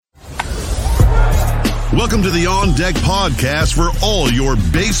Welcome to the On Deck podcast for all your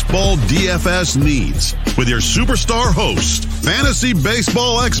baseball DFS needs with your superstar host, fantasy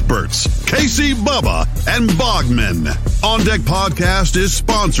baseball experts, Casey, Bubba, and Bogman. On Deck podcast is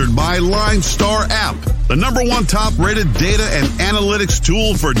sponsored by Line Star app, the #1 top-rated data and analytics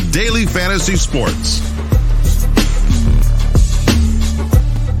tool for daily fantasy sports.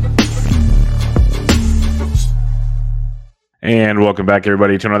 And welcome back,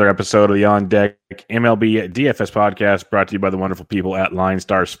 everybody, to another episode of the On Deck MLB DFS podcast, brought to you by the wonderful people at Line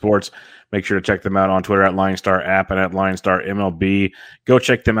Star Sports. Make sure to check them out on Twitter at Line Star App and at Line Star MLB. Go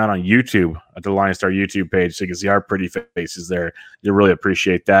check them out on YouTube at the Line Star YouTube page so you can see our pretty faces there. You'll really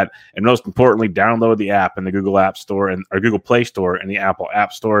appreciate that. And most importantly, download the app in the Google App Store or Google Play Store and the Apple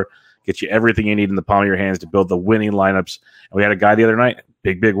App Store. Get you everything you need in the palm of your hands to build the winning lineups. And we had a guy the other night,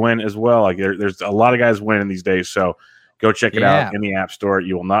 big win as well. Like there's a lot of guys winning these days, so go check it out in the App Store.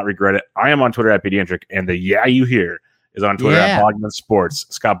 You will not regret it. I am on Twitter at Pediatric, and the you hear is on Twitter at Bogman Sports.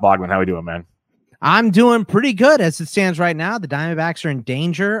 Scott Bogman, how are we doing, man? I'm doing pretty good as it stands right now. The Diamondbacks are in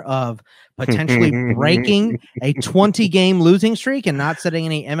danger of potentially breaking a 20-game losing streak and not setting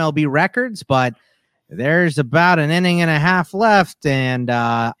any MLB records, but there's about an inning and a half left, and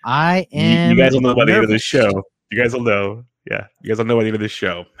I am. You guys will know by the end of this show. You guys will know. Yeah, you guys will know by the end of this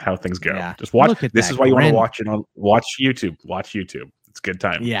show how things go. Yeah. Just watch. This is why you want to watch it on YouTube. Watch YouTube. It's a good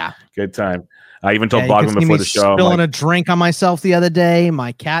time. Yeah, good time. I even told Bogman before the show. Spilling a drink on myself the other day.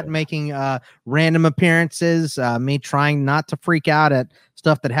 My cat making random appearances. Me trying not to freak out at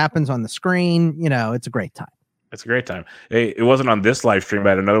stuff that happens on the screen. You know, it's a great time. It's a great time. Hey, it wasn't on this live stream, but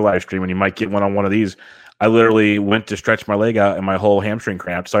I had another live stream, and you might get one on one of these. I literally went to stretch my leg out and my whole hamstring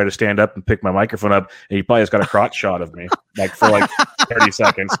cramped, so I had to stand up and pick my microphone up, and he probably just got a crotch shot of me, for 30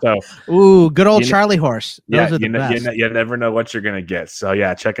 seconds. So, ooh, good old Charlie horse. Those are the best. You never know what you're going to get. So,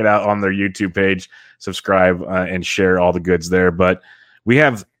 yeah, check it out on their YouTube page, subscribe, and share all the goods there. But we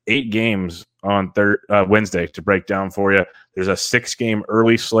have 8 games on Wednesday to break down for you. There's a 6-game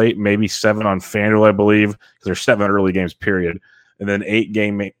early slate, maybe 7 on FanDuel, I believe, because there's 7 early games, period. And then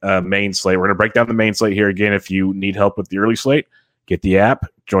 8-game main slate. We're going to break down the main slate here again. If you need help with the early slate, get the app,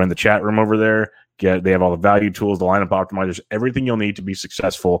 join the chat room over there. They have all the value tools, the lineup optimizers, everything you'll need to be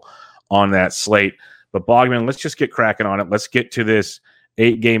successful on that slate. But Bogman, let's just get cracking on it. Let's get to this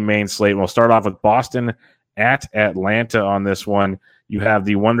 8-game main slate. We'll start off with Boston at Atlanta on this one. You have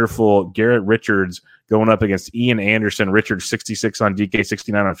the wonderful Garrett Richards going up against Ian Anderson. Richards 66 on DK,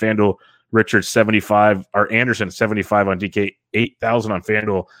 69 on FanDuel. Richards 75, or Anderson 75 on DK, 8,000 on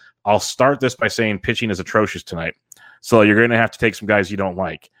FanDuel. I'll start this by saying pitching is atrocious tonight. So you're going to have to take some guys you don't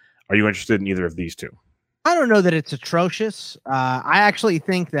like. Are you interested in either of these two? I don't know that it's atrocious. I actually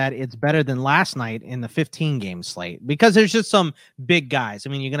think that it's better than last night in the 15-game slate because there's just some big guys. I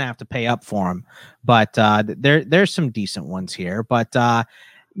mean, you're going to have to pay up for them, but there's some decent ones here. But I'm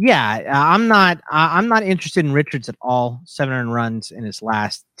not interested in Richards at all. 7 runs in his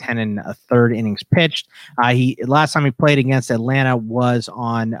last 10 1/3 innings pitched. Last time he played against Atlanta was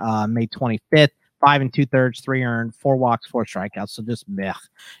on May 25th. 5 2/3, 3 earned, 4 walks, 4 strikeouts. So just meh,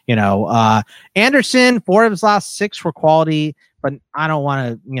 Anderson, 4 of his last 6 were quality, but I don't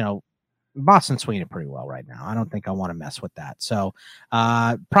want to, Boston's swinging it pretty well right now. I don't think I want to mess with that. So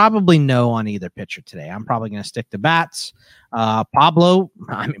probably no on either pitcher today. I'm probably going to stick to bats. Pablo,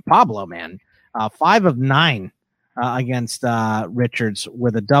 man, 5 of 9 against Richards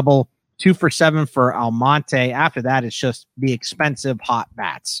with a double. 2 for 7 for Almonte. After that, it's just the expensive hot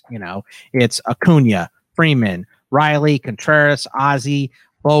bats. It's Acuna, Freeman, Riley, Contreras, Ozzie,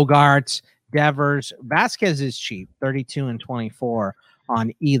 Bogarts, Devers. Vasquez is cheap, 32 and 24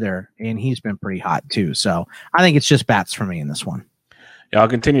 on either, and he's been pretty hot too. So I think it's just bats for me in this one. Yeah, I'll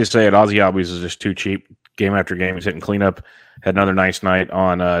continue to say it. Ozzie Albies is just too cheap. Game after game, he's hitting cleanup. Had another nice night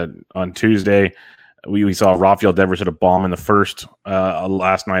on Tuesday. We saw Rafael Devers hit a bomb in the first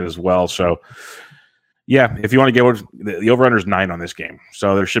last night as well. So, yeah, if you want to get the over-under is 9 on this game.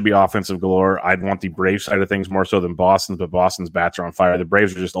 So there should be offensive galore. I'd want the Braves side of things more so than Boston's, but Boston's bats are on fire. The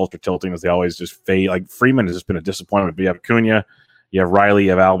Braves are just ultra tilting as they always just fade. Like Freeman has just been a disappointment. But you have Acuna, you have Riley, you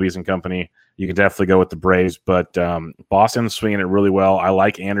have Albies and company. You can definitely go with the Braves, but Boston's swinging it really well. I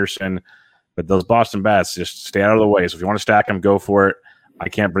like Anderson, but those Boston bats just stay out of the way. So if you want to stack them, go for it. I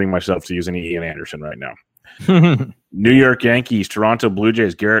can't bring myself to use any Ian Anderson right now. New York Yankees, Toronto Blue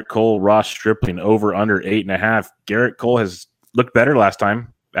Jays, Garrett Cole, Ross Stripling, over under 8.5. Garrett Cole has looked better last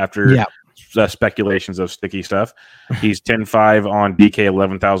time after speculations of sticky stuff. He's 10-5 on DK,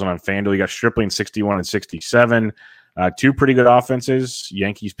 11,000 on FanDuel. You got Stripling 61 and 67. 2 pretty good offenses.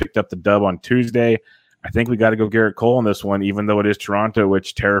 Yankees picked up the dub on Tuesday. I think we got to go Garrett Cole on this one, even though it is Toronto,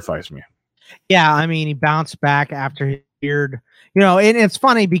 which terrifies me. Yeah, I mean, he bounced back after his weird, and it's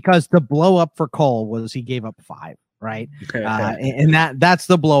funny because the blow up for Cole was he gave up 5, right? And that's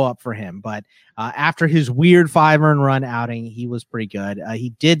the blow up for him. But after his weird 5 earned run outing, he was pretty good.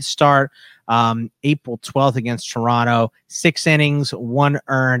 He did start April 12th against Toronto, 6 innings, 1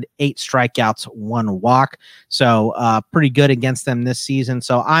 earned, 8 strikeouts, 1 walk. So pretty good against them this season.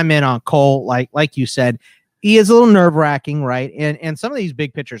 So I'm in on Cole. Like you said, he is a little nerve-wracking, right? And some of these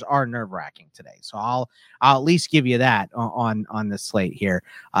big pitchers are nerve-wracking today. So I'll at least give you that on this slate here.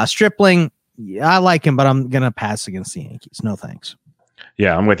 Stripling, yeah, I like him, but I'm going to pass against the Yankees. No thanks.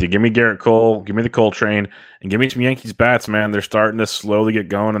 Yeah, I'm with you. Give me Garrett Cole, give me the Cole train, and give me some Yankees bats, man. They're starting to slowly get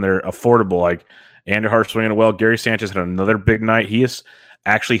going, and they're affordable. Like Andujar swinging well. Gary Sanchez had another big night. He is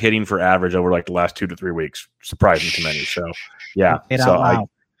actually hitting for average over like the last 2 to 3 weeks. Surprising to many. So, yeah.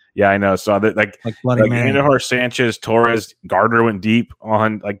 I know. So like Andujar, Sanchez, Torres, Gardner went deep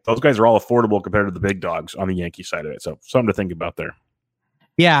on. Like those guys are all affordable compared to the big dogs on the Yankee side of it. So something to think about there.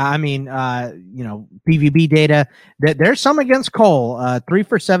 Yeah, I mean, BVB data. There's some against Cole. 3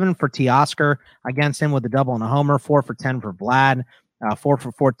 for 7 for Teoscar against him with a double and a homer. 4 for 10 for Vlad. 4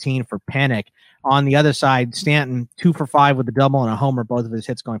 for 14 for Panic. On the other side, Stanton 2 for 5 with a double and a homer. Both of his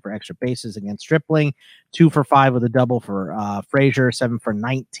hits going for extra bases against Stripling. 2 for 5 with a double for Frazier. 7 for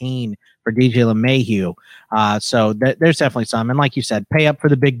 19 for DJ LeMahieu. So there's definitely some. And like you said, pay up for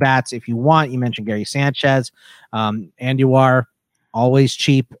the big bats if you want. You mentioned Gary Sanchez, Andujar. Always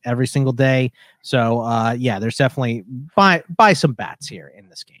cheap every single day. So there's definitely buy some bats here in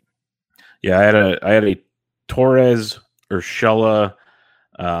this game. Yeah, I had a Torres, Urshela,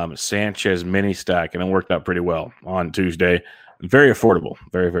 Sanchez mini stack, and it worked out pretty well on Tuesday. Very affordable.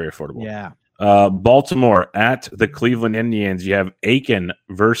 Very, very affordable. Yeah. Baltimore at the Cleveland Indians. You have Aiken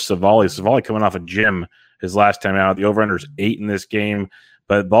versus Savali. Savali coming off a gym his last time out. The over-under is 8 in this game.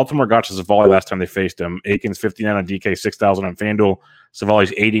 But Baltimore got to Savali last time they faced him. Aiken's 59 on DK, 6,000 on FanDuel.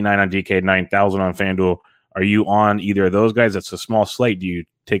 Savali's 89 on DK, 9,000 on FanDuel. Are you on either of those guys? It's a small slate. Do you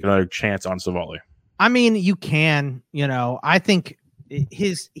take another chance on Savali? I mean, you can. I think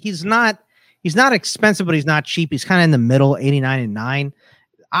he's not expensive, but he's not cheap. He's kind of in the middle, 89 and 9.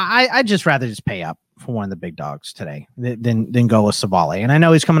 I'd just rather just pay up for one of the big dogs today than go with Savali. And I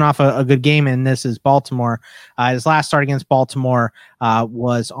know he's coming off a good game, and this is Baltimore. His last start against Baltimore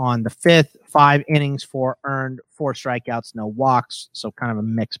was on the 5th, 5 innings, 4 earned, 4 strikeouts, no walks. So kind of a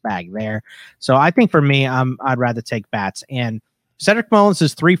mixed bag there. So I think for me, I'd rather take bats. And Cedric Mullins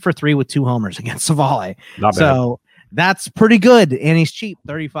is 3 for 3 with 2 homers against Savali. Not bad. So that's pretty good. And he's cheap,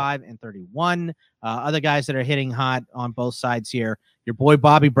 35 and 31. Other guys that are hitting hot on both sides here. Your boy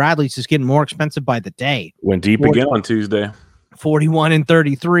Bobby Bradley's just getting more expensive by the day. Went deep again on Tuesday. 41 and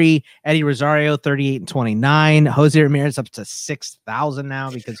 33. Eddie Rosario, 38 and 29. Jose Ramirez up to 6,000 now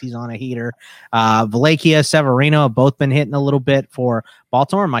because he's on a heater. Valakia, Severino have both been hitting a little bit for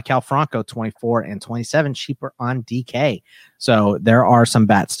Baltimore. Michael Franco, 24 and 27, cheaper on DK. So there are some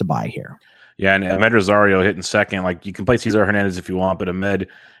bats to buy here. Yeah, and Ahmed Rosario hitting second. Like, you can play Cesar Hernandez if you want, but Ahmed,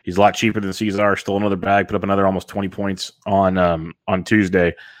 he's a lot cheaper than Cesar. Stole another bag, put up another almost 20 points on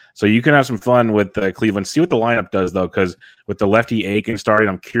Tuesday. So you can have some fun with Cleveland. See what the lineup does, though, because with the lefty Aiken starting,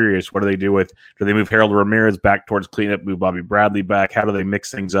 I'm curious, what do they do with – do they move Harold Ramirez back towards cleanup, move Bobby Bradley back? How do they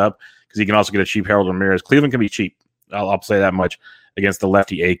mix things up? Because you can also get a cheap Harold Ramirez. Cleveland can be cheap. I'll say that much against the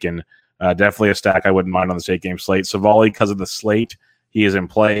lefty Aiken. Definitely a stack I wouldn't mind on this 8-game slate. Savali, because of the slate, he is in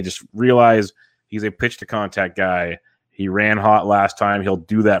play. Just realize he's a pitch-to-contact guy. He ran hot last time. He'll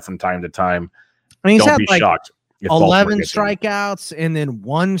do that from time to time. I mean, don't be shocked. 11 strikeouts and then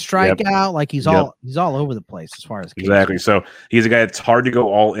 1 strikeout. Yep. Like he's all over the place as far as exactly. So he's a guy that's hard to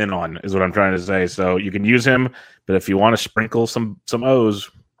go all in on, is what I'm trying to say. So you can use him, but if you want to sprinkle some O's,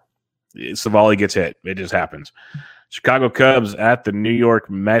 Savali gets hit. It just happens. Chicago Cubs at the New York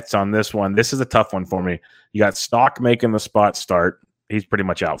Mets on this one. This is a tough one for me. You got Stock making the spot start. He's pretty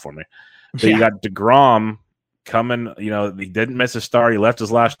much out for me. So you got DeGrom coming. He didn't miss a start. He left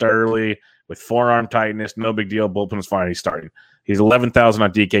his last start early with forearm tightness. No big deal. Bullpen is fine. He's starting. He's 11,000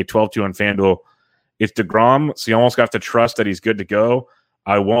 on DK, 12,200 on FanDuel. It's DeGrom, so you almost have to trust that he's good to go.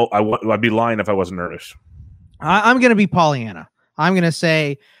 I'd be lying if I wasn't nervous. I'm going to be Pollyanna. I'm going to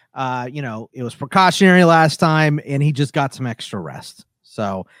say, it was precautionary last time, and he just got some extra rest.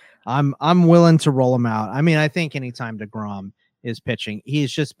 So I'm willing to roll him out. I mean, I think anytime DeGrom is pitching,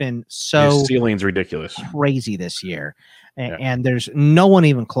 he's just been so his ceiling's ridiculous, crazy this year, and there's no one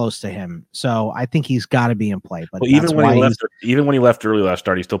even close to him. So I think he's got to be in play. But even when he left early last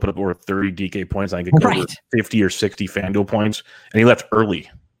start, he still put up over 30 DK points. I think it over 50 or 60 FanDuel points, and he left early.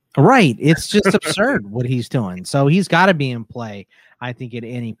 Right, it's just absurd what he's doing. So he's got to be in play. I think, at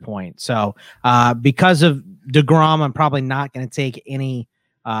any point. So because of DeGrom, I'm probably not going to take any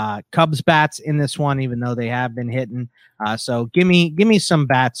Cubs bats in this one, even though they have been hitting. So give me some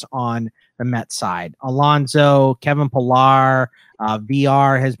bats on the Mets side. Alonso, Kevin Pillar,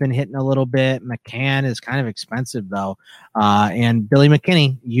 VR has been hitting a little bit. McCann is kind of expensive though. And Billy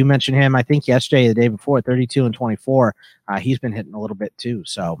McKinney, you mentioned him, I think yesterday, the day before, 32 and 24. He's been hitting a little bit too.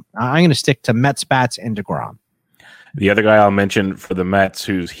 So I'm going to stick to Mets bats and DeGrom. The other guy I'll mention for the Mets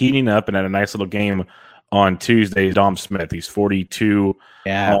who's heating up and had a nice little game on Tuesday is Dom Smith. He's 42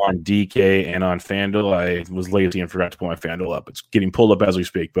 on DK and on FanDuel. I was lazy and forgot to pull my FanDuel up. It's getting pulled up as we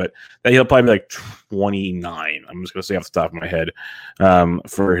speak, but he'll probably be like 29. I'm just going to say off the top of my head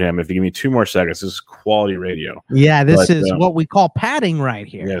for him. If you give me 2 more seconds, this is quality radio. Yeah, this is what we call padding right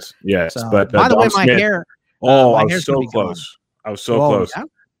here. Yes. So, but by the way, my Smith, hair. I was so close. I was so close. Yeah?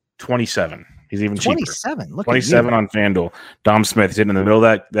 27. He's even 27. cheaper. Look 27 on FanDuel. Dom Smith is in the middle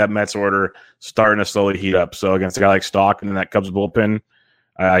of that Mets order, starting to slowly heat up. So against a guy like Stockton and that Cubs bullpen,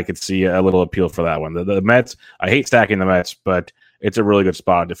 I could see a little appeal for that one. The Mets, I hate stacking the Mets, but it's a really good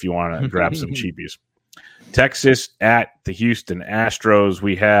spot if you want to grab some cheapies. Texas at the Houston Astros.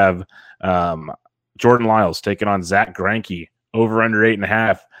 We have Jordan Lyles taking on Zach Greinke, over under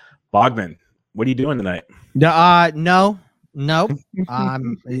 8.5. Bogman, what are you doing tonight? No.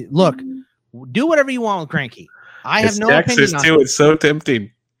 Look, do whatever you want with Greinke. I have no Texas opinion too. on him. It's so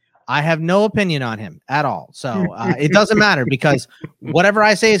tempting. I have no opinion on him at all. So it doesn't matter because whatever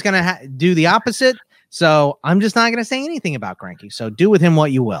I say is going to do the opposite. So I'm just not going to say anything about Greinke. So do with him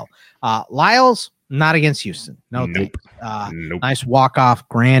what you will. Lyles, not against Houston. Nope. Nice walk-off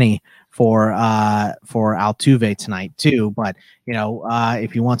granny for Altuve tonight too. But,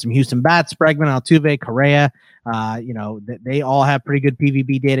 if you want some Houston bats, Bregman, Altuve, Correa, they all have pretty good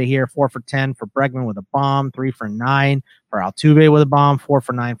PVB data here. 4 for 10 for Bregman with a bomb, 3 for 9 for Altuve with a bomb, 4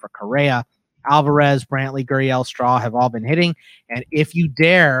 for 9 for Correa. Alvarez, Brantley, Gurriel, Straw have all been hitting. And if you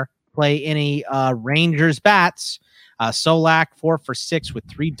dare play any Rangers bats, Solak, 4 for 6 with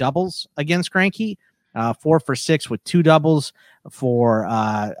 3 doubles against Greinke, 4 for 6 with 2 doubles for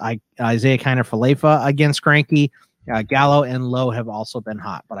Isaiah Kiner-Falefa against Greinke. Gallo and Lowe have also been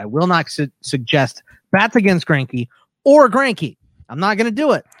hot, but I will not suggest bats against Greinke or Greinke. I'm not going to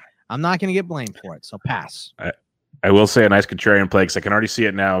do it. I'm not going to get blamed for it, so pass. I will say a nice contrarian play because I can already see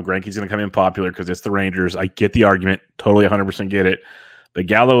it now. Greinke's going to come in popular because it's the Rangers. I get the argument. Totally 100% get it. But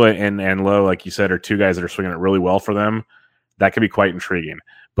Gallo and Lowe, like you said, are 2 guys that are swinging it really well for them. That could be quite intriguing.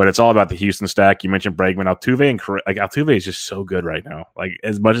 But it's all about the Houston stack. You mentioned Bregman, Altuve, and Altuve is just so good right now. Like,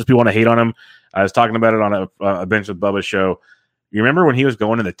 as much as people want to hate on him, I was talking about it on a Bench with Bubba show. You remember when he was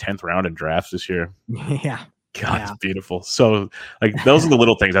going in the 10th round in drafts this year? Yeah. God, it's beautiful. So, those are the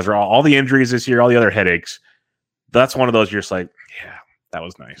little things. After all the injuries this year, all the other headaches, that's one of those you're just like, yeah, that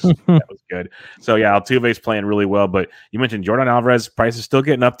was nice. That was good. So, yeah, Altuve's playing really well. But you mentioned Jordan Alvarez. Price is still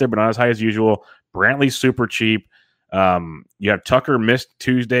getting up there, but not as high as usual. Brantley's super cheap. You have Tucker missed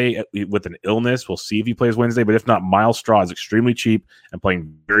Tuesday with an illness. We'll see if he plays Wednesday, but if not, Miles Straw is extremely cheap and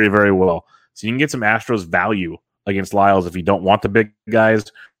playing very, very well. So you can get some Astros value against Lyles if you don't want the big guys,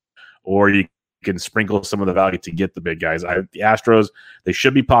 or you can sprinkle some of the value to get the big guys. The Astros, they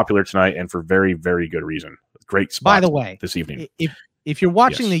should be popular tonight and for very, very good reason. Great spot. By the way, this evening, if you're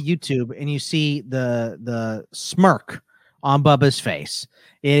watching the YouTube and you see the smirk on Bubba's face,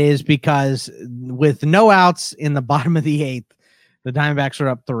 it is because with no outs in the bottom of the 8th, the Diamondbacks are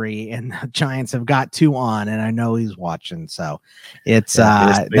up 3 and the Giants have got 2 on, and I know he's watching. So it's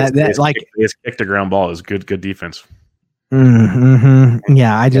they just kicked a ground ball. Is good defense. Mm-hmm.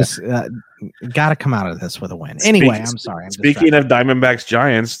 Yeah, I just got to come out of this with a win. Anyway, I'm sorry. Speaking of Diamondbacks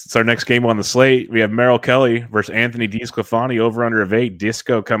Giants, it's our next game on the slate. We have Merrill Kelly versus Anthony DeSclafani, over under of 8.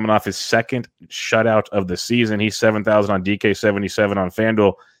 Disco coming off his 2nd shutout of the season. He's 7,000 on DK, 77 on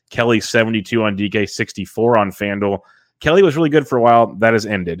FanDuel. Kelly 72 on DK, 64 on FanDuel. Kelly was really good for a while. That has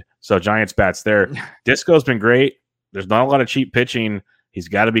ended. So Giants bats there. Disco's been great. There's not a lot of cheap pitching. He's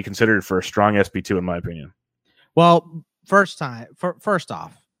got to be considered for a strong SP2, in my opinion. Well, first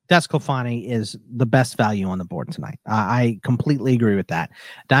off, DeSclafani is the best value on the board tonight. I completely agree with that.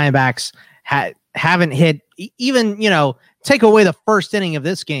 Diamondbacks haven't hit even, take away the first inning of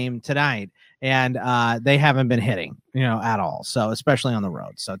this game tonight, and they haven't been hitting, at all. So especially on the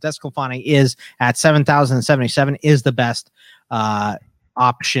road. So DeSclafani is at 7,077 is the best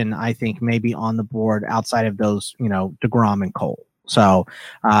option, I think, maybe on the board outside of those, DeGrom and Cole. So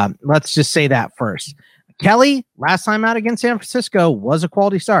let's just say that first. Kelly, last time out against San Francisco, was a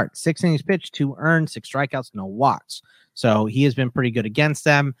quality start. 6 innings pitched, 2 earned, 6 strikeouts, no walks. So he has been pretty good against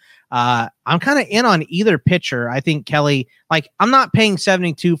them. I'm kind of in on either pitcher. I think Kelly, I'm not paying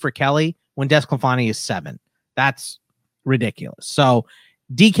 72 for Kelly when Desclafani is 7. That's ridiculous. So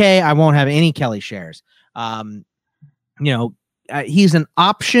DK, I won't have any Kelly shares. He's an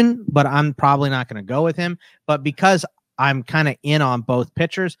option, but I'm probably not going to go with him. But because I'm kind of in on both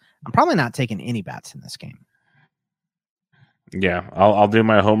pitchers, I'm probably not taking any bats in this game. Yeah, I'll do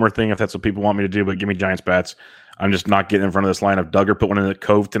my homer thing if that's what people want me to do, but give me Giants bats. I'm just not getting in front of this lineup. Duggar put one in the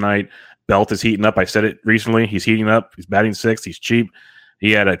Cove tonight. Belt is heating up. I said it recently. He's heating up. He's batting 6th. He's cheap.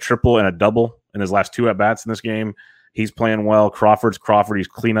 He had a triple and a double in his last 2 at-bats in this game. He's playing well. Crawford. He's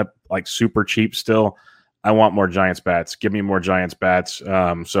clean up, super cheap still. I want more Giants bats. Give me more Giants bats.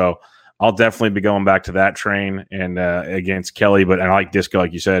 So I'll definitely be going back to that train and against Kelly, but I like Disco,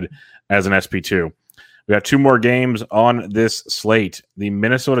 like you said, as an SP2. We have 2 more games on this slate. The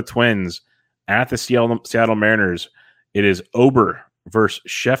Minnesota Twins at the Seattle Mariners. It is Ober versus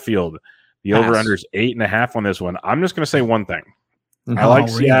Sheffield. The over-under is 8.5 on this one. I'm just going to say one thing. I like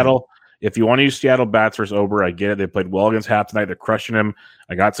Seattle. If you want to use Seattle bats versus Ober, I get it. They played well against Happ tonight. They're crushing him.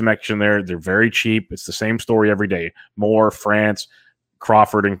 I got some action there. They're very cheap. It's the same story every day. Moore, France,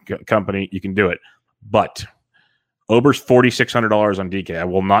 Crawford, and company. You can do it. But Ober's $4,600 on DK. I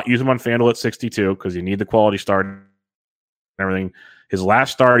will not use him on FanDuel at 62 because you need the quality start and everything. His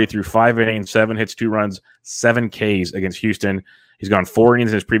last start, he threw 5 innings, 7 hits, 2 runs, 7 Ks against Houston. He's gone 4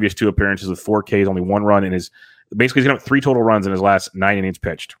 innings in his previous 2 appearances with 4 Ks, only 1 run in his. Basically, he's got 3 total runs in his last 9 innings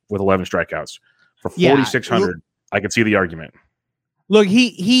pitched with 11 strikeouts. For 4,600, I can see the argument. Look,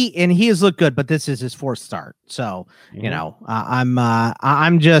 he has looked good, but this is his 4th start, so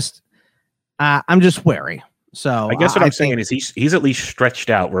I'm just wary. So I guess what I'm saying is he's at least stretched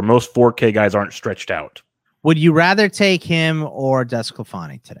out, where most 4K guys aren't stretched out. Would you rather take him or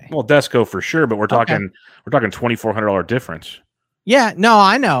Desclafani today? Well, Desco for sure, but we're talking $2,400 difference. Yeah, no,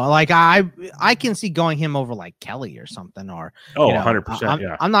 I know. I can see going him over Kelly or something, or 100%.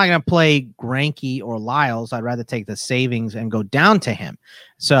 Yeah, I'm not going to play Greinke or Lyles. I'd rather take the savings and go down to him.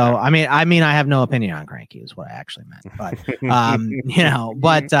 So I mean, I have no opinion on Greinke is what I actually meant,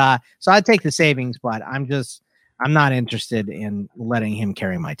 but so I'd take the savings, but I'm not interested in letting him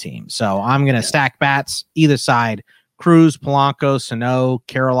carry my team. So I'm going to stack bats either side. Cruz, Polanco, Sano,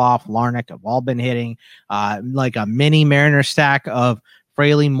 Kirilloff, Larnach have all been hitting like a mini Mariner stack of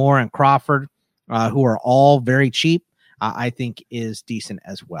Fraley, Moore, and Crawford, who are all very cheap, I think is decent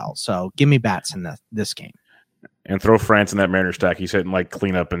as well. So give me bats in this game. And throw France in that Mariner stack. He's hitting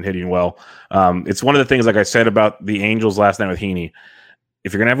cleanup and hitting well. It's one of the things, like I said about the Angels last night with Heaney.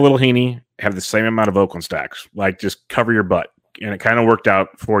 If you're going to have a little Heaney, have the same amount of Oakland stacks. Just cover your butt. And it kind of worked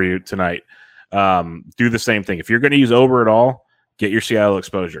out for you tonight. Do the same thing. If you're going to use Ober at all, get your Seattle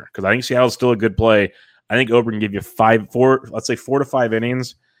exposure, because I think Seattle's still a good play. I think Ober can give you 4 to 5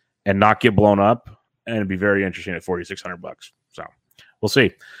 innings and not get blown up, and it'd be very interesting at $4,600. So we'll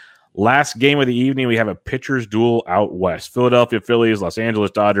see. Last game of the evening, we have a pitcher's duel out west. Philadelphia Phillies, Los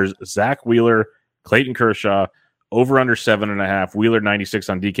Angeles Dodgers, Zach Wheeler, Clayton Kershaw, over under 7.5. Wheeler 96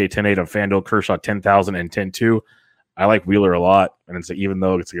 on DK, 10.8 on FanDuel, Kershaw 10,000 and 10.2. I like Wheeler a lot, and even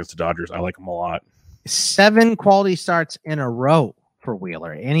though it's against the Dodgers, I like him a lot. 7 quality starts in a row for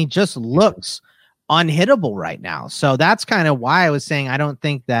Wheeler, and he just looks unhittable right now. So that's kind of why I was saying I don't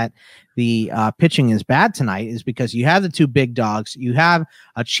think that the pitching is bad tonight, is because you have the 2 big dogs. You have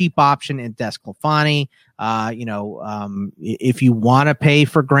a cheap option in Desclafani. If you want to pay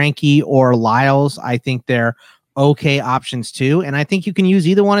for Greinke or Lyles, I think they're okay options too. And I think you can use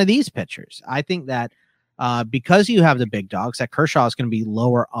either one of these pitchers. I think that because you have the big dogs, that Kershaw is going to be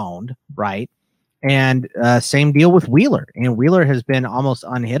lower owned, right? And same deal with Wheeler. And Wheeler has been almost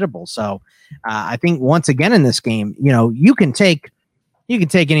unhittable. So I think once again in this game, you can take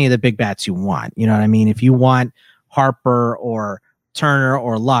any of the big bats you want. You know what I mean? If you want Harper or Turner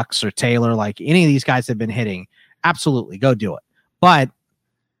or Lux or Taylor, any of these guys have been hitting, absolutely go do it. But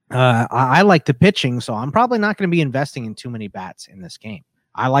I like the pitching, so I'm probably not going to be investing in too many bats in this game.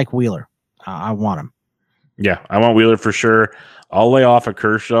 I like Wheeler. I want him. Yeah, I want Wheeler for sure. I'll lay off a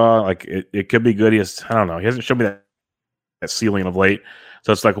Kershaw. It could be good. I don't know. He hasn't shown me that ceiling of late.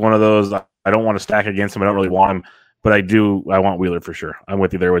 So it's one of those, I don't want to stack against him. I don't really want him, but I want Wheeler for sure. I'm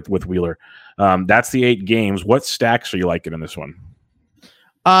with you there with Wheeler. That's the 8 games. What stacks are you liking in this one?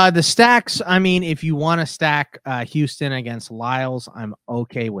 The stacks, I mean, if you want to stack Houston against Lyles, I'm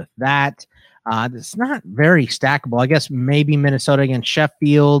okay with that. It's not very stackable. I guess maybe Minnesota against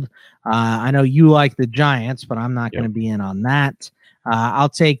Sheffield. I know you like the Giants, but I'm not going to be in on that. I'll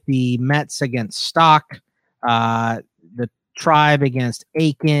take the Mets against Stock, the Tribe against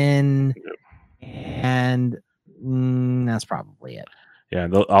Aiken, and That's probably it. Yeah,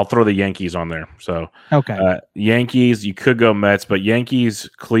 I'll throw the Yankees on there. So okay, Yankees. You could go Mets, but Yankees,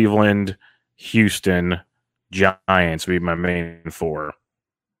 Cleveland, Houston, Giants would be my main four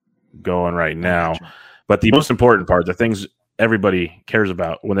going right now. Gotcha. But the most important part, the things everybody cares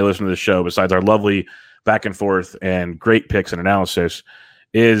about when they listen to the show, besides our lovely back and forth and great picks and analysis,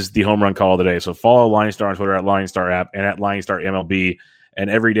 is the home run call of the day. So follow Line Star on Twitter at Line Star app and at Line Star MLB. And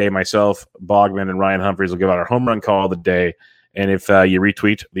every day, myself, Bogman, and Ryan Humphreys will give out our home run call of the day. And if you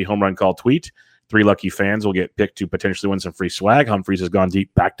retweet the home run call tweet, 3 lucky fans will get picked to potentially win some free swag. Humphreys has gone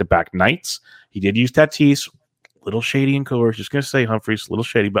deep back-to-back nights. He did use Tatis. Little shady in Coors. Just going to say Humphreys, little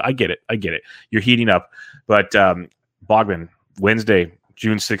shady, but I get it. You're heating up. But Bogman, Wednesday,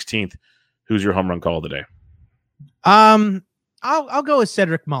 June 16th, who's your home run call of the day? I'll go with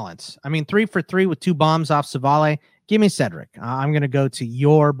Cedric Mullins. I mean, 3 for 3 with 2 bombs off Savale. Give me Cedric. I'm going to go to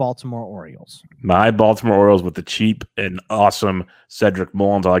your Baltimore Orioles. My Baltimore Orioles with the cheap and awesome Cedric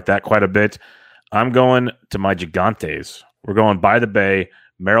Mullins. I like that quite a bit. I'm going to my Gigantes. We're going by the Bay.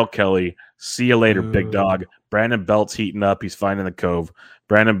 Merrill Kelly. See you later, big dog. Brandon Belt's heating up. He's finding the cove.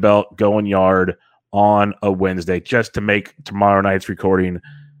 Brandon Belt going yard on a Wednesday just to make tomorrow night's recording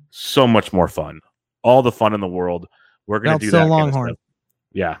so much more fun. All the fun in the world. We're going to do that. Longhorn.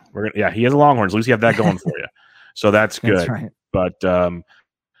 Yeah, he has a Longhorn. At least you have that going for you. So that's good. That's right. But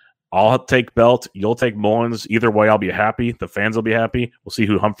I'll take Belt. You'll take Mullins. Either way, I'll be happy. The fans will be happy. We'll see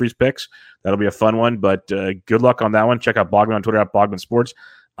who Humphreys picks. That'll be a fun one. But good luck on that one. Check out Bogman on Twitter at Bogman Sports.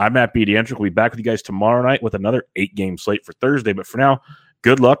 I'm Matt Pediatric. We'll be back with you guys tomorrow night with another 8-game slate for Thursday. But for now,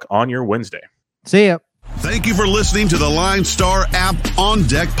 good luck on your Wednesday. See ya. Thank you for listening to the Line Star App On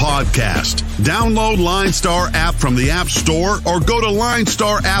Deck podcast. Download Line Star app from the App Store or go to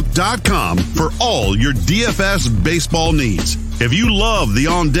linestarapp.com for all your DFS baseball needs. If you love the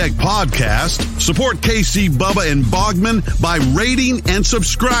On Deck podcast, support KC, Bubba, and Bogman by rating and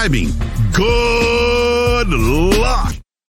subscribing. Good luck.